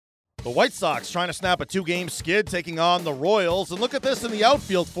The White Sox trying to snap a two-game skid, taking on the Royals. And look at this in the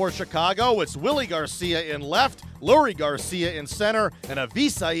outfield for Chicago. It's Willie Garcia in left, Lurie Garcia in center, and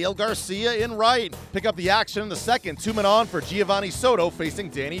Avisail Garcia in right. Pick up the action in the second. 2 men on for Giovanni Soto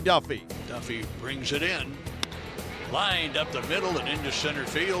facing Danny Duffy. Duffy brings it in. Lined up the middle and into center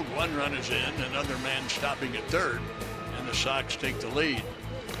field. 1 run is in, another man stopping at third, and the Sox take the lead.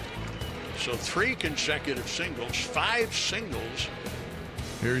 So 3 consecutive singles, 5 singles.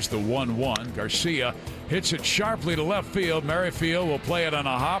 Here's the 1-1. Garcia hits it sharply to left field. Merrifield will play it on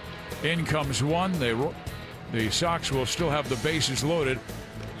a hop. In comes one. The Sox will still have the bases loaded,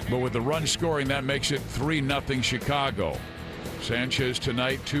 but with the run scoring, that makes it 3-0 Chicago. Sanchez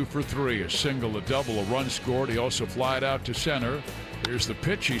tonight 2 for 3, a single, a double, a run scored. He also flied out to center. Here's the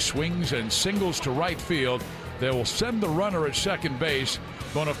pitch. He swings and singles to right field. They will send the runner at second base.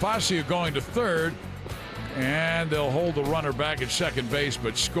 Bonifacio going to third, and they'll hold the runner back at second base,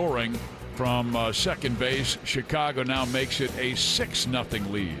 but scoring from second base. Chicago now makes it a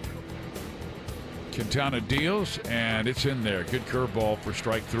 6-0 lead. Quintana deals, and it's in there. Good curveball for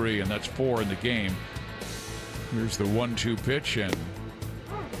strike 3, and that's 4 in the game. Here's the 1-2 pitch, and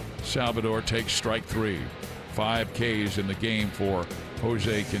Salvador takes strike 3. 5 Ks in the game for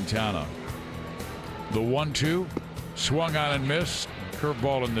Jose Quintana. The 1-2 swung on and missed.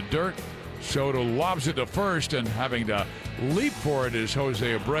 Curveball in the dirt. Soto lobs it to first, and having to leap for it is Jose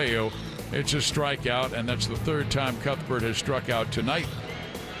Abreu. It's a strikeout, and that's the 3rd time Cuthbert has struck out tonight.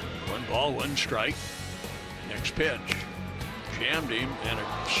 1 ball, 1 strike. Next pitch. Jammed him, and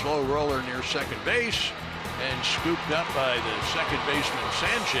a slow roller near second base, and scooped up by the second baseman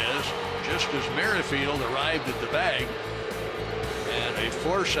Sanchez just as Merrifield arrived at the bag. And a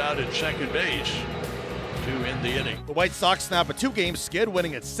force out at second base to end the inning. The White Sox snap a two-game skid,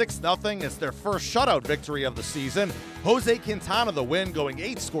 winning at 6-0. It's their first shutout victory of the season. Jose Quintana the win, going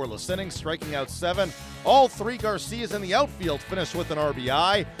 8 scoreless innings, striking out 7. All 3 Garcias in the outfield finished with an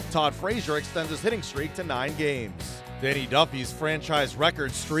RBI. Todd Frazier extends his hitting streak to 9 games. Danny Duffy's franchise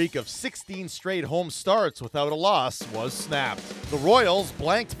record streak of 16 straight home starts without a loss was snapped. The Royals,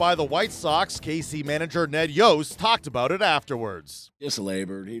 blanked by the White Sox, KC manager Ned Yost talked about it afterwards. Just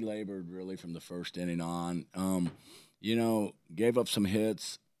labored. He labored really from the first inning on. Gave up some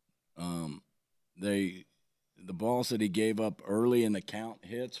hits. The balls that he gave up early in the count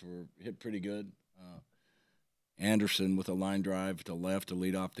hits were hit pretty good. Anderson with a line drive to left to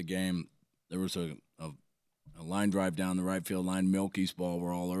lead off the game. There was a line drive down the right field line. Milky's ball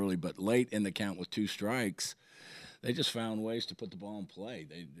were all early, but late in the count with 2 strikes, they just found ways to put the ball in play.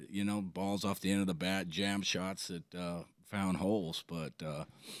 Balls off the end of the bat, jam shots that found holes, but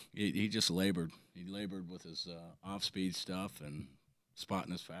he just labored. He labored with his off-speed stuff and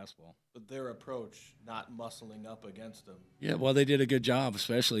spotting his fastball. But their approach, not muscling up against them. Yeah, well, they did a good job,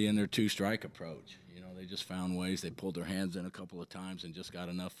 especially in their 2-strike approach. They just found ways. They pulled their hands in a couple of times and just got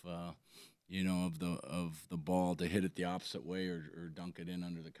enough of the ball to hit it the opposite way or dunk it in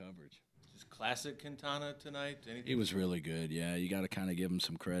under the coverage. Just classic Quintana tonight? He was really good, yeah. You got to kind of give him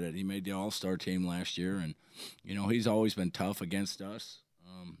some credit. He made the All-Star team last year, and, he's always been tough against us,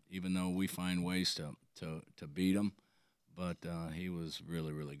 even though we find ways to beat him. But he was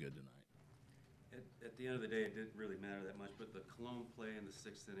really, really good tonight. At the end of the day, it didn't really matter that much, but the Cologne play in the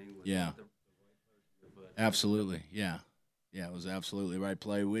 6th inning was yeah. the right version. Absolutely, yeah. Yeah, it was absolutely the right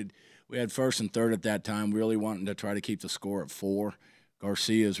play. We had first and third at that time, really wanting to try to keep the score at 4.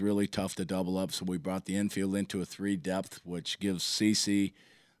 Garcia is really tough to double up, so we brought the infield into a 3 depth, which gives CC,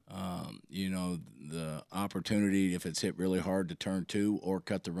 the opportunity, if it's hit really hard, to turn 2 or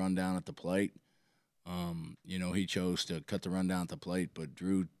cut the run down at the plate. He chose to cut the run down at the plate, but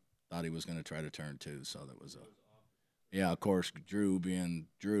Drew thought he was going to try to turn 2, so that was of course, Drew being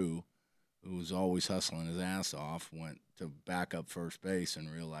Drew, who was always hustling his ass off, went to back up first base and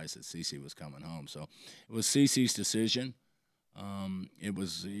realized that CC was coming home. So it was CC's decision. It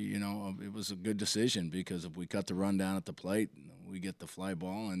was a good decision because if we cut the run down at the plate, we get the fly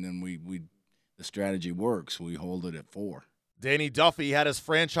ball, and then the strategy works. We hold it at 4. Danny Duffy had his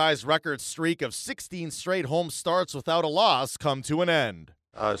franchise record streak of 16 straight home starts without a loss come to an end.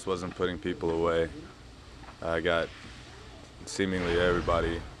 I just wasn't putting people away. I got seemingly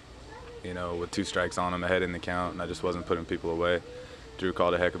everybody with 2 strikes on him ahead in the count, and I just wasn't putting people away. Drew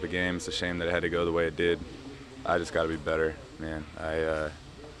called a heck of a game. It's a shame that it had to go the way it did. I just got to be better, man. I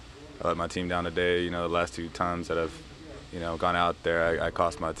let my team down today. The last 2 times that I've, gone out there, I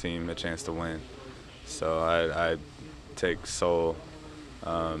cost my team a chance to win. So I take sole,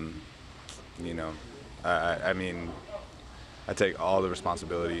 I take all the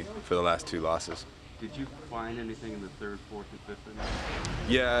responsibility for the last 2 losses. Did you find anything in the third, fourth, and fifth inning?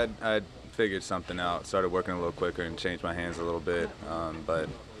 Yeah, I figured something out. Started working a little quicker and changed my hands a little bit. But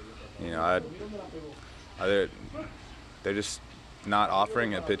you know, they're just not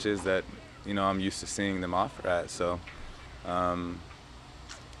offering at pitches that I'm used to seeing them offer at. So, so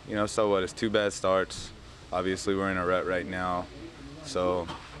what? It's 2 bad starts. Obviously, we're in a rut right now, so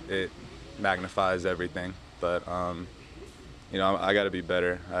it magnifies everything. But I got to be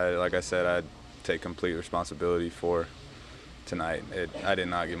better. Like I said, I take complete responsibility for tonight. I did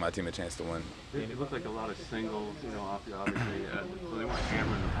not give my team a chance to win. It looked like a lot of singles, obviously. So they weren't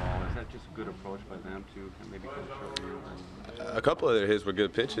hammering the ball. Is that just a good approach by them to maybe control you? A couple of their hits were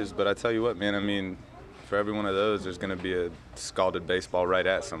good pitches, but I tell you what, man, I mean, for every one of those, there's going to be a scalded baseball right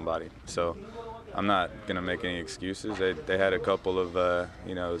at somebody. So I'm not going to make any excuses. They had a couple of,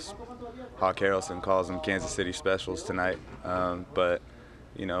 Hawk Harrelson calls them Kansas City specials tonight. But,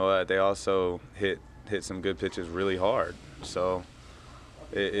 they also hit some good pitches really hard. So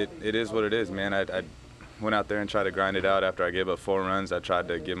it is what it is, man. I went out there and tried to grind it out after I gave up 4 runs. I tried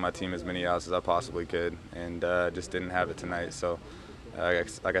to give my team as many outs as I possibly could, and just didn't have it tonight. So,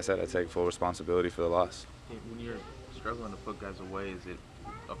 like I said, I take full responsibility for the loss. When you're struggling to put guys away, is it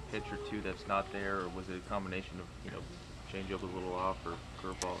a pitch or two that's not there, or was it a combination of, change up a little off or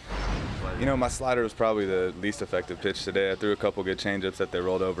curveball? My slider was probably the least effective pitch today. I threw a couple good changeups that they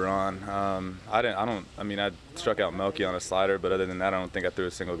rolled over on. I struck out Melky on a slider, but other than that, I don't think I threw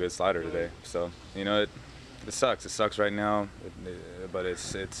a single good slider today. So, it sucks. It sucks right now, but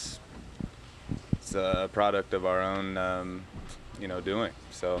it's a product of our own, doing.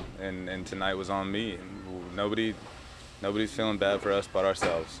 So, and tonight was on me. And nobody's feeling bad for us but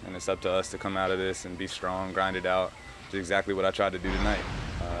ourselves, and it's up to us to come out of this and be strong, grind it out. Which is exactly what I tried to do tonight.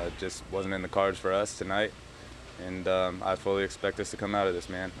 It just wasn't in the cards for us tonight, and I fully expect us to come out of this,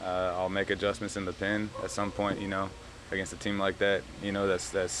 man. I'll make adjustments in the pen at some point, against a team like that,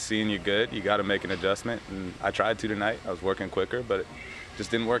 that's seeing you good. You got to make an adjustment, and I tried to tonight. I was working quicker, but it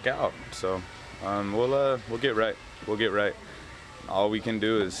just didn't work out. So we'll get right. We'll get right. All we can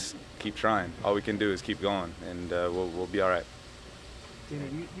do is keep trying. All we can do is keep going, and we'll be all right.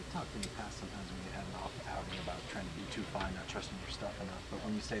 Danny, you've talked in the past sometimes when you had an off outing about trying to be too fine, not trusting your stuff enough. But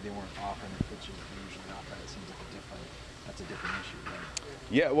when you say they weren't offering their pitches, they're usually not that. It seems like that's a different issue, right?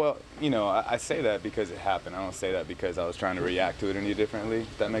 Yeah, well, I say that because it happened. I don't say that because I was trying to react to it any differently,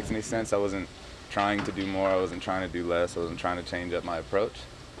 if that makes any sense. I wasn't trying to do more. I wasn't trying to do less. I wasn't trying to change up my approach.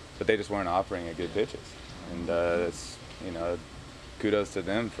 But they just weren't offering a good pitches. And it's, kudos to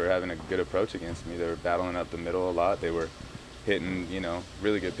them for having a good approach against me. They were battling up the middle a lot. They were hitting,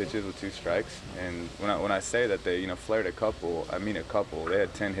 really good pitches with 2 strikes. And when I say that they, flared a couple, I mean a couple. They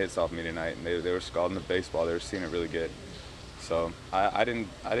had 10 hits off me tonight, and they were scalding the baseball. They were seeing it really good. So I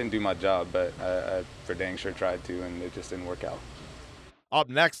didn't do my job, but I for dang sure tried to, and it just didn't work out. Up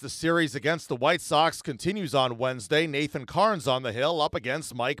next, the series against the White Sox continues on Wednesday. Nathan Karns on the hill up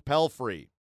against Mike Pelfrey.